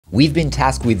We've been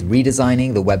tasked with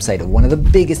redesigning the website of one of the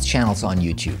biggest channels on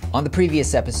YouTube. On the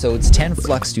previous episodes, 10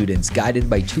 Flux students guided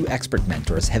by 2 expert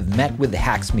mentors have met with the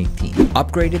Hacksmith team,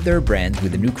 upgraded their brand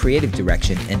with a new creative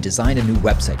direction, and designed a new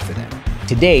website for them.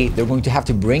 Today, they're going to have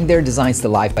to bring their designs to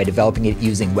life by developing it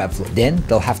using Webflow. Then,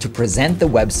 they'll have to present the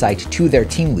website to their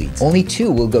team leads. Only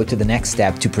 2 will go to the next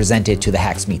step to present it to the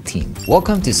Hacksmith team.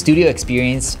 Welcome to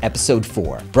StudioXperience Episode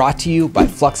 4, brought to you by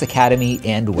Flux Academy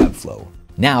and Webflow.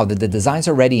 Now that the designs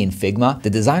are ready in Figma, the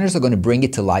designers are going to bring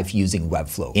it to life using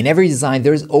Webflow. In every design,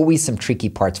 there's always some tricky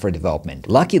parts for development.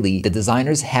 Luckily, the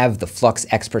designers have the Flux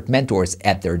expert mentors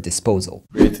at their disposal.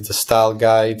 Created a style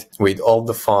guide with all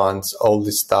the fonts, all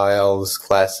the styles,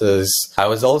 classes. I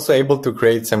was also able to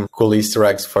create some cool Easter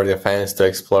eggs for the fans to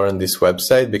explore on this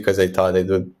website because I thought it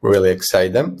would really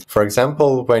excite them. For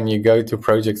example, when you go to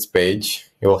projects page,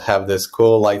 you will have this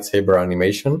cool lightsaber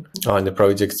animation. On the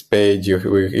projects page, you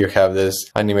have this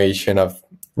animation of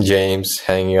James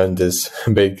hanging on this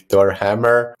big Thor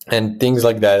hammer, and things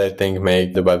like that I think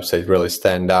make the website really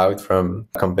stand out from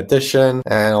competition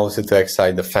and also to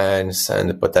excite the fans and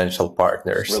the potential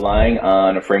partners. Relying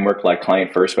on a framework like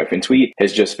Client First by FinSuite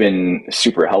has just been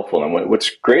super helpful. And what's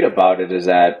great about it is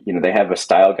that, they have a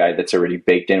style guide that's already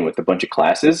baked in with a bunch of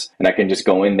classes, and I can just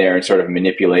go in there and sort of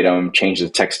manipulate them, change the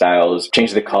text styles,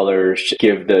 change the colors,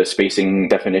 give the spacing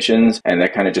definitions, and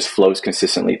that kind of just flows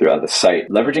consistently throughout the site.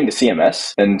 Leveraging the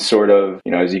CMS and sort of,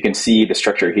 as you can see the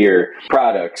structure here,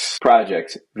 products,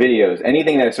 projects, videos,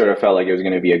 anything that sort of felt like it was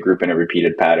going to be a group and a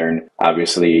repeated pattern.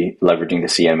 Obviously, leveraging the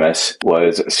CMS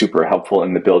was super helpful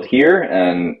in the build here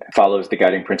and follows the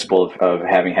guiding principle of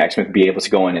having Hacksmith be able to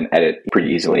go in and edit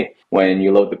pretty easily. When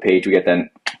you load the page, we get that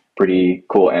pretty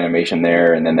cool animation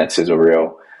there, and then that sizzle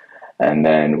reel. And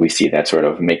then we see that sort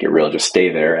of make it real, just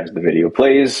stay there as the video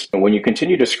plays. And when you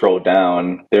continue to scroll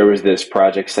down, there was this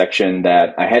project section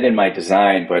that I had in my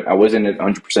design, but I wasn't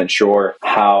 100% sure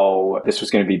how this was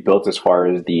going to be built as far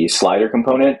as the slider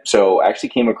component. So I actually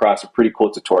came across a pretty cool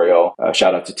tutorial,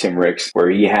 shout out to Tim Ricks, where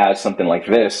he has something like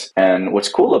this. And what's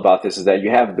cool about this is that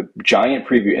you have the giant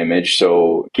preview image,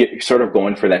 so get sort of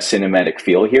going for that cinematic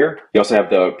feel here. You also have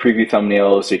the preview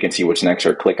thumbnails, so you can see what's next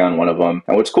or click on one of them.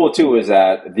 And what's cool too is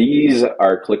that these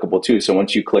are clickable too. So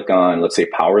once you click on, let's say,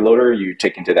 Power Loader, you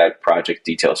take into that project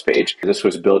details page. This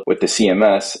was built with the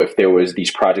CMS. If there was these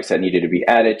projects that needed to be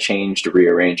added, changed,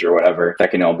 rearranged, or whatever,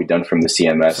 that can all be done from the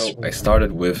CMS. So I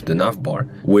started with the navbar,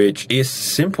 which is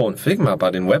simple in Figma,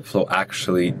 but in Webflow,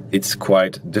 actually, it's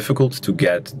quite difficult to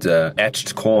get the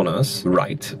edged corners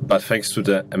right. But thanks to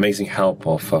the amazing help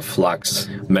of Flux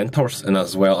mentors and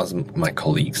as well as my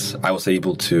colleagues, I was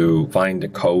able to find the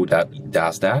code that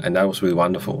does that, and that was really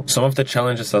wonderful. Some of the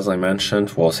challenges, as I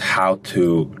mentioned, was how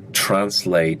to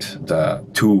translate the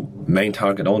 2 main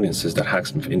target audiences that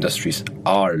Hacksmith Industries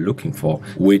are looking for,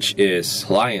 which is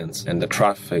clients and the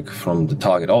traffic from the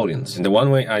target audience. And the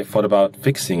one way I thought about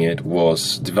fixing it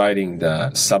was dividing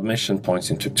the submission points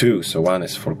into 2. So one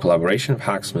is for collaboration with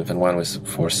Hacksmith and one is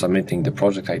for submitting the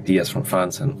project ideas from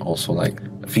fans and also like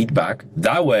feedback.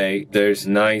 That way there's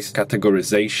nice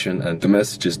categorization and the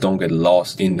messages don't get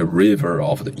lost in the river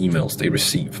of the emails they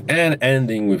receive. And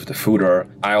ending with the footer,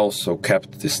 I also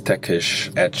kept this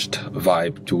techish edged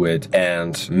vibe to it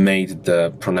and made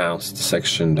the pronounced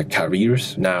section the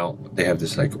careers. Now they have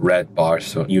this like red bar,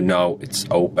 so it's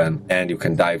open and you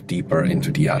can dive deeper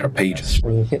into the other pages.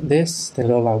 When you hit this, the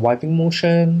little like wiping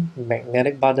motion,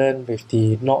 magnetic button with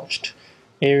the notched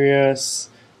areas,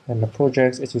 and the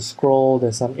projects, as you scroll,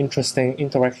 there's some interesting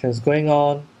interactions going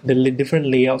on. The different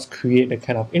layouts create a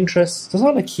kind of interest. So some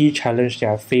of the key challenge that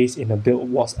I faced in the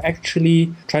build was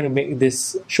actually trying to make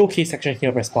this showcase section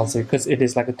here responsive, because it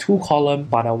is like a 2-column,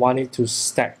 but I want it to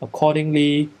stack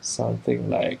accordingly. Something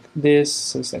like this.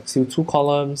 So it's like still 2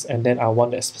 columns, and then I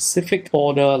want a specific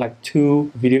order, like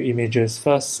 2 video images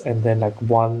first, and then like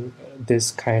one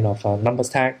this kind of numbers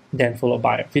tag, then followed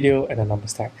by a video and a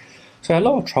numbers tag. So I had a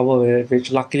lot of trouble with it,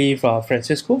 which luckily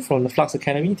Francisco from the Flux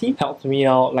Academy team helped me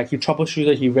out. Like he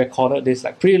troubleshooted, he recorded this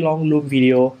like pretty long loop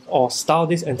video or styled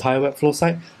this entire Webflow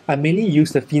site. I mainly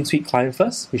used the FinSuite client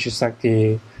first, which is like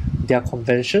their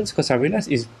conventions, because I realized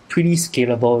it's pretty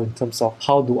scalable in terms of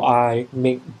how do I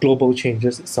make global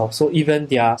changes itself. So even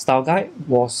their style guide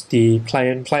was the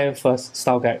client first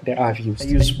style guide that I've used. I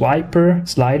use Viper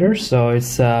sliders, so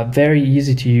it's a very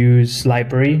easy to use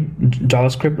library,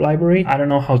 JavaScript library. I don't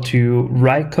know how to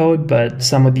write code, but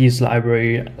some of these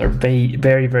libraries are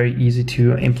very easy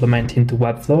to implement into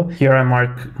Webflow. Here I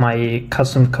mark my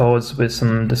custom codes with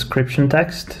some description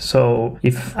text, so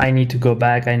if I need to go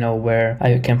back, I know where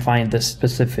I can find the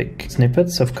specific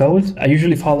snippets of code. I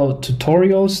usually follow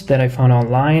tutorials that I found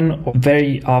online, or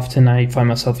very often I find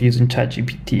myself using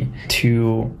ChatGPT to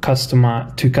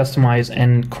customize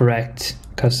and correct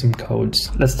custom codes.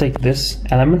 Let's take this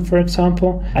element, for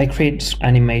example. I create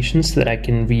animations that I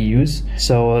can reuse.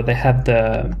 So they have the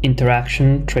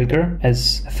interaction trigger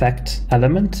as effect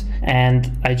element, and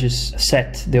I just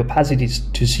set the opacities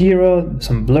to 0,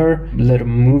 some blur, little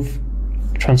move,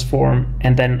 transform,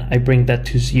 and then I bring that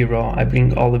to 0. I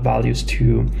bring all the values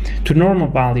to normal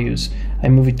values. I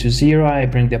move it to 0, I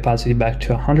bring the opacity back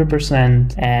to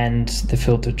 100% and the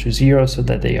filter to 0 so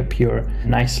that they appear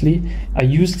nicely. I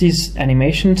use these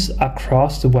animations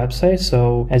across the website,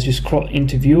 so as you scroll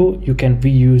into view, you can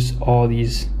reuse all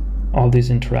these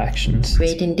interactions.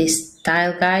 Creating this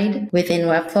style guide within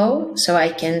Webflow so I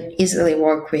can easily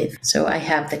work with. So I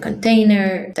have the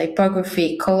container,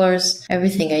 typography, colors,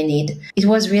 everything I need. It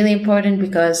was really important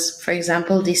because, for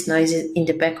example, this noise in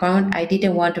the background, I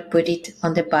didn't want to put it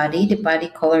on the body. The body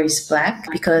color is black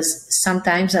because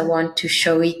sometimes I want to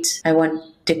show it, I want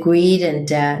the grid and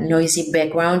the noisy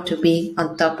background to be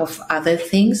on top of other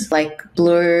things like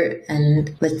blur,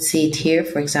 and let's see it here.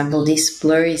 For example, this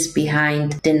blur is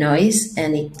behind the noise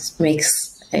and it makes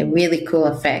a really cool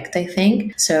effect, I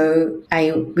think. So I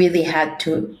really had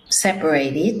to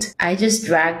separate it. I just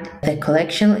dragged the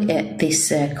collection,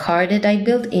 this card that I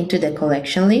built into the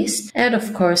collection list. And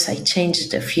of course, I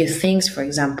changed a few things. For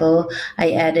example,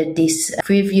 I added this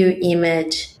preview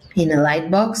image in a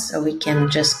lightbox so we can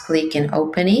just click and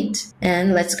open it.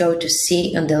 And let's go to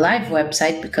see on the live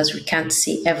website because we can't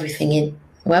see everything in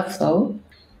Webflow.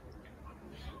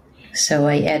 So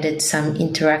I added some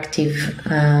interactive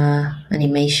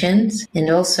animations, and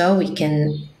also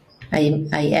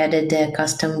I added a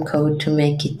custom code to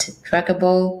make it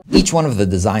trackable. Each one of the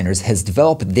designers has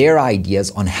developed their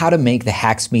ideas on how to make the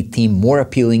Hacksmith theme more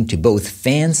appealing to both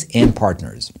fans and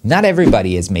partners. Not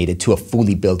everybody has made it to a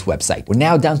fully built website. We're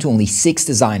now down to only 6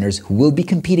 designers who will be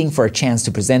competing for a chance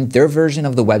to present their version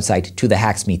of the website to the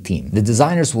Hacksmith team. The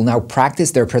designers will now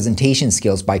practice their presentation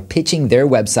skills by pitching their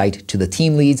website to the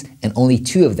team leads, and only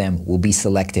 2 of them will be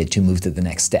selected to move to the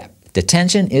next step. The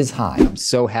tension is high. I'm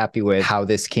so happy with how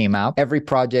this came out. Every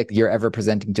project you're ever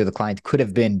presenting to the client could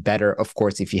have been better, of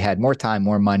course, if you had more time,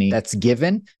 more money. That's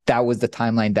given. That was the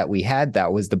timeline that we had.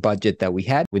 That was the budget that we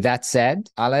had. With that said,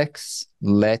 Alex,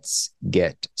 let's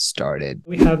get started.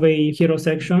 We have a hero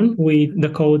section with the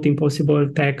code Impossible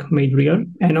Tech Made Real.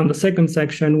 And on the second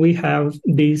section, we have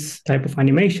this type of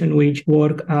animation, which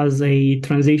work as a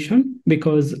transition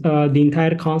because the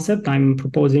entire concept I'm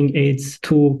proposing is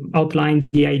to outline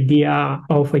the idea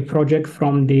of a project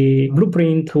from the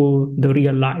blueprint to the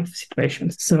real life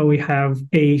situations. So we have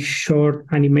a short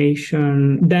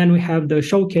animation. Then we have the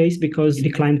showcase because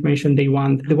the client mentioned they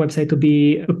want the website to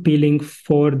be appealing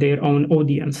for their own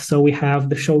audience. So we have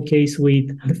the showcase with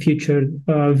the featured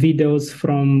videos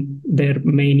from their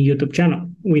main YouTube channel.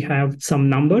 We have some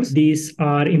numbers. These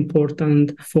are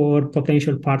important for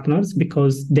potential partners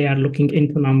because they are looking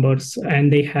into numbers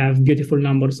and they have beautiful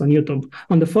numbers on YouTube.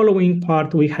 On the following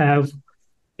part, we have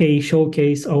a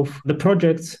showcase of the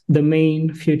projects, the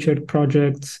main featured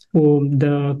projects whom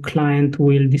the client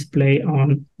will display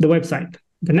on the website.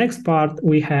 The next part,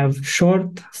 we have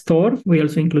short store. We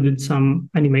also included some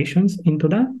animations into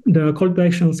that. The call to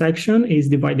action section is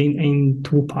divided in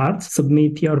 2 parts.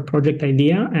 Submit your project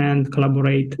idea and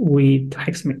collaborate with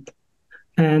Hacksmith.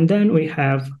 And then we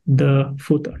have the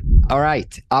footer. All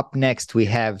right, up next we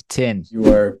have Tin.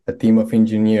 You are a team of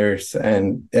engineers,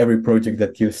 and every project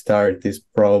that you start is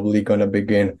probably going to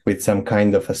begin with some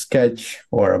kind of a sketch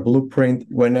or a blueprint.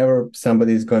 Whenever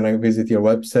somebody is going to visit your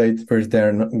website, first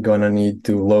they're going to need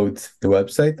to load the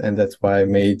website, and that's why I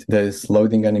made this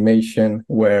loading animation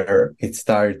where it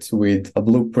starts with a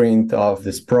blueprint of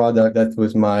this product. That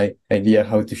was my idea,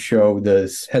 how to show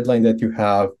this headline that you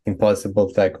have, Impossible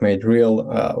Tech Made Real,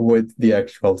 with the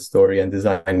actual story and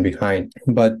design behind.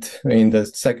 But in the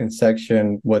second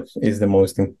section, what is the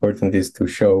most important is to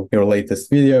show your latest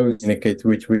video, indicate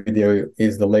which video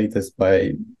is the latest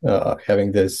by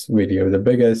having this video the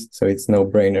biggest. So it's no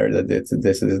brainer that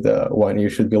this is the one you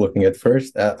should be looking at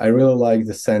first. I really like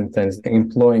the sentence,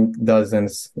 employing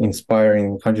dozens,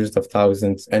 inspiring hundreds of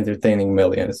thousands, entertaining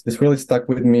millions. This really stuck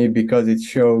with me because it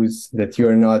shows that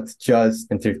you're not just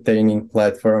entertaining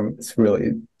platform. It's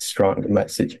really strong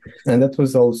message. And that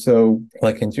was also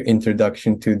like an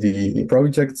introduction to the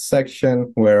project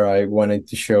section where I wanted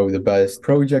to show the best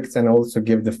projects and also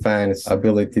give the fans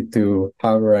ability to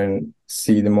hover and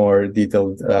see the more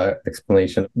detailed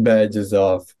explanation, badges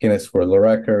of Guinness World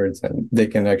Records, and they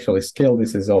can actually scale.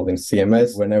 This is all in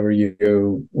CMS. Whenever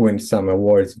you win some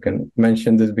awards, you can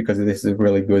mention this because this is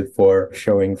really good for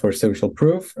showing for social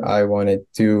proof. I wanted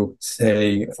to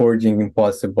say forging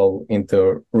impossible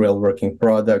into real working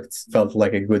products felt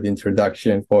like a good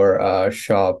introduction for a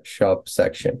shop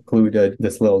section. Included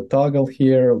this little toggle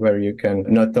here where you can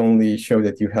not only show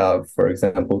that you have, for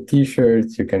example,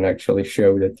 t-shirts, you can actually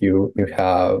show that you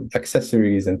have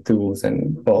accessories and tools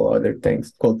and all other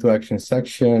things. Call to action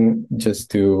section just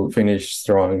to finish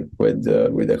strong with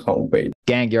the homepage.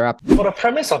 Gang, you're up. For the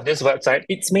premise of this website,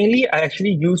 it's mainly I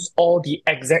actually use all the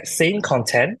exact same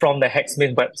content from the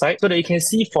Hacksmith website so that you can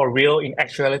see for real in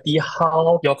actuality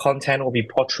how your content will be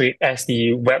portrayed as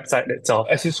the website itself.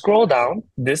 As you scroll down,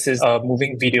 this is a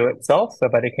moving video itself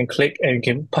whereby they can click and you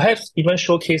can perhaps even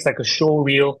showcase like a show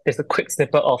reel. There's a quick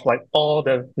snippet of like all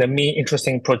the main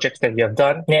interesting projects that you have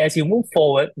done. And as you move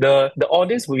forward, the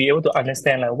audience will be able to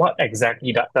understand like what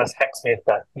exactly does Hacksmith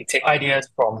do. We take ideas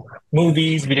from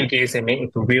movies, video games, and make it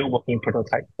into real working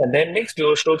prototype. And then next we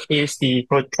will showcase the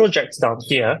projects down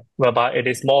here, whereby it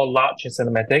is more large and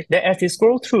cinematic. Then as they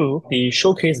scroll through the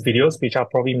showcase videos, which are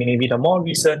probably maybe the more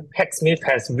recent, Hacksmith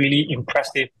has really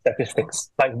impressive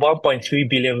statistics, like 1.3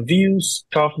 billion views,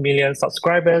 12 million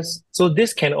subscribers. So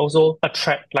this can also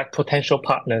attract like potential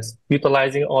partners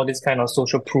utilizing all this kind of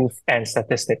social proof and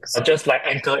statistics. Just like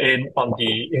anchor in on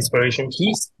the inspiration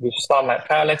keys, which sound like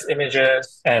parallax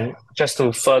images, and just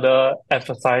to further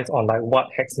emphasize on like what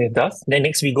Hacksmith does. Then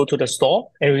next we go to the store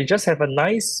and we just have a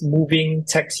nice moving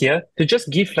text here to just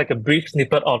give like a brief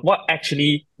snippet of what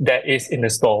actually there is in the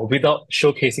store without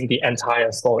showcasing the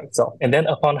entire store itself. And then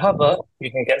upon hover,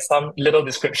 you can get some little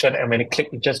description, and when you click,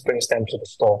 it just brings them to the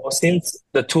store. Since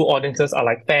the two audiences are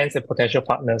like fans and potential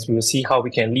partners, we will see how we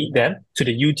can lead them to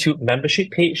the YouTube membership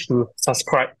page to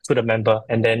subscribe to the member.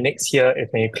 And then next here, if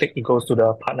when you click, it goes to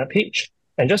the partner page,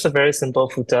 and just a very simple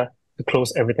footer to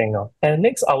close everything off. And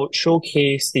next, I would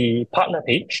showcase the partner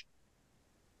page.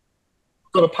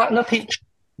 So the partner page,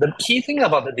 the key thing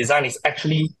about the design is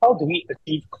actually how do we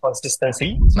achieve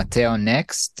consistency? Matteo,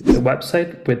 next. The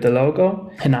website with the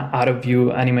logo and an out of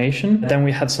view animation. Then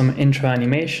we have some intro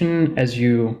animation, as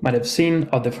you might have seen,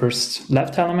 of the first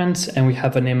left element. And we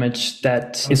have an image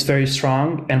that is very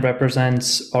strong and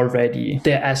represents already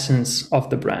the essence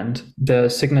of the brand. The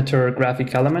signature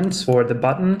graphic elements for the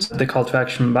buttons, the call to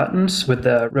action buttons with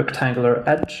the rectangular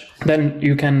edge. Then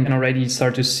you can already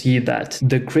start to see that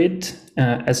the grid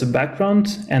as a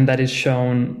background, and that is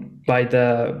shown by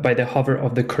the hover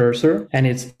of the cursor, and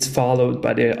it's followed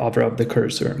by the hover of the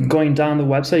cursor. Going down the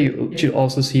website, you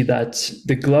also see that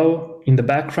the glow in the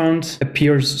background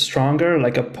appears stronger,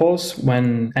 like a pulse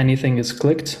when anything is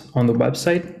clicked on the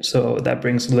website. So that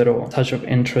brings a little touch of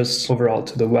interest overall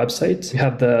to the website. We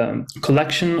have the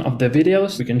collection of the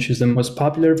videos. We can choose the most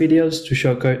popular videos to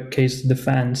showcase the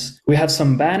fans. We have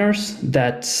some banners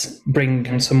that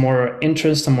bring some more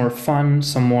interest, some more fun,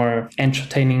 some more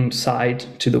entertaining side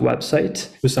to the website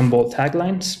with some bold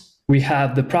taglines. We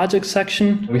have the project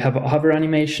section, we have a hover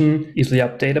animation, easily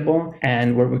updatable,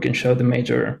 and where we can show the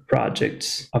major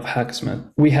projects of Hacksmith.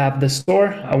 We have the store.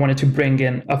 I wanted to bring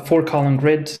in a 4-column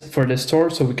grid for the store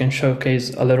so we can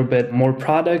showcase a little bit more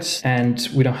products and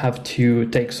we don't have to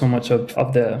take so much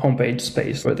of the homepage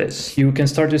space for this. You can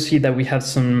start to see that we have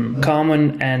some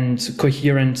common and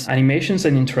coherent animations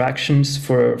and interactions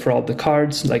for all the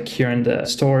cards, like here in the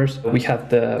stores. We have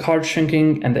the card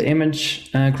shrinking and the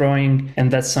image growing, and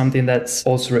that's something that's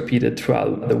also repeated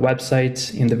throughout the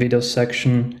website in the video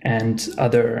section and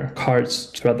other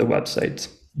cards throughout the website.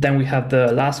 Then we have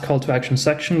the last call to action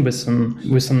section with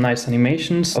some nice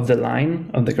animations of the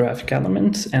line of the graphic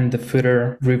element and the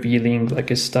footer revealing like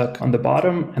it's stuck on the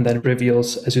bottom and then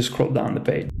reveals as you scroll down the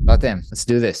page. Rotem, let's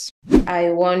do this. I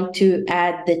want to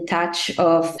add the touch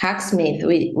of Hacksmith,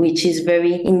 which is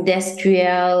very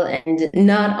industrial and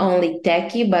not only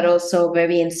techy, but also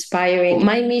very inspiring.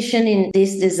 My mission in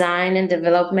this design and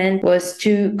development was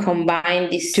to combine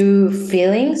these two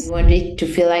feelings. I wanted it to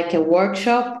feel like a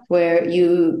workshop where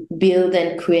you build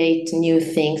and create new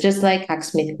things, just like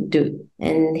Hacksmith do.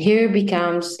 And here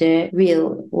becomes the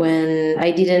reel, when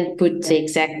I didn't put the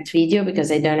exact video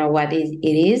because I don't know what it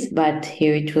is, but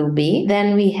here it will be.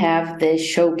 Then we have the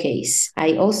showcase.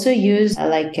 I also use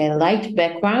like a light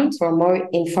background for more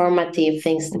informative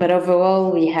things, but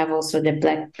overall we have also the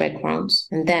black backgrounds.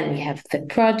 And then we have the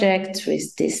project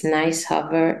with this nice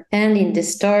hover. And in the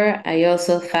store, I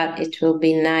also thought it will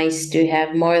be nice to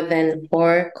have more than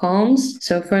 4 columns,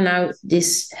 So for now,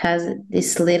 this has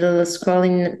this little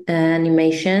scrolling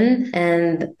animation,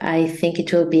 and I think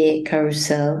it will be a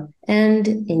carousel. And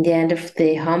in the end of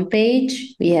the homepage,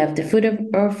 we have the footer,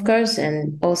 of course,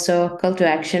 and also call to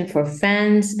action for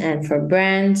fans and for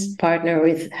brands, partner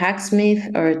with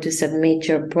Hacksmith or to submit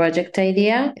your project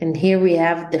idea. And here we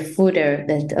have the footer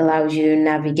that allows you to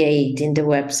navigate in the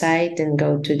website and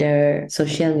go to their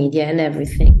social media and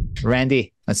everything.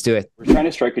 Randy, let's do it. We're trying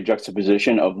to strike a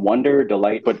juxtaposition of wonder,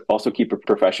 delight, but also keep it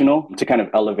professional to kind of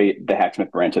elevate the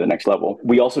Hacksmith brand to the next level.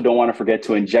 We also don't want to forget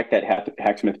to inject that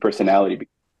Hacksmith personality.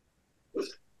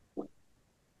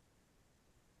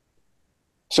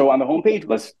 So on the homepage,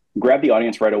 let's grab the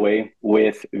audience right away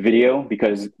with video,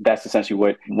 because that's essentially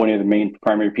what one of the main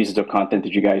primary pieces of content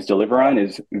that you guys deliver on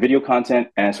is video content.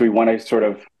 And so we want to sort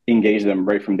of engage them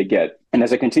right from the get. And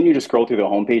as I continue to scroll through the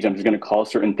homepage, I'm just going to call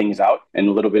certain things out and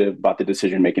a little bit about the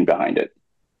decision making behind it.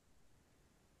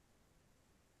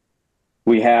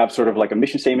 We have sort of like a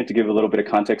mission statement to give a little bit of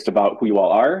context about who you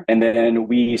all are. And then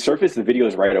we surface the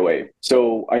videos right away.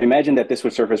 So I imagine that this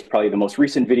would surface probably the most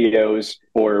recent videos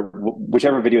or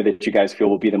whichever video that you guys feel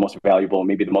will be the most valuable,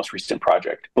 maybe the most recent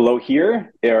project. Below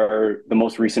here are the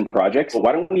most recent projects.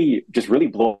 Why don't we just really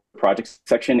blow the project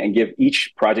section and give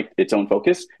each project its own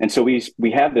focus? And so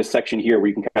we have this section here where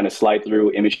you can kind of slide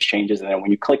through image changes. And then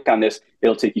when you click on this,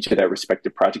 it'll take you to that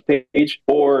respective project page.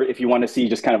 Or if you want to see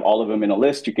just kind of all of them in a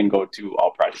list, you can go to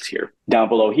all projects here. Down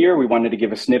below here, we wanted to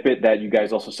give a snippet that you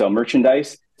guys also sell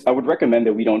merchandise. I would recommend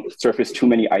that we don't surface too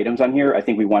many items on here. I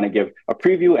think we want to give a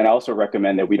preview, and I also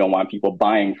recommend that we don't want people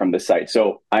buying from the site.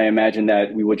 So I imagine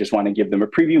that we would just want to give them a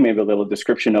preview, maybe a little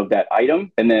description of that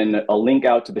item, and then a link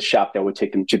out to the shop that would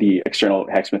take them to the external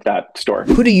Hacksmith.store.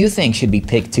 Who do you think should be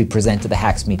picked to present to the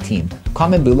Hacksmith team?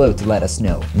 Comment below to let us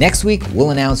know. Next week, we'll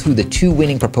announce who the 2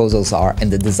 winning proposals are, and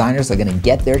the designers are going to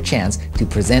get their chance to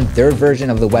present their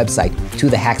version of the website to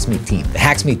the Hacksmith team. The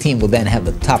Hacksmith team will then have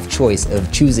the tough choice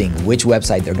of choosing which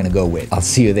website they're going to go with. I'll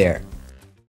see you there.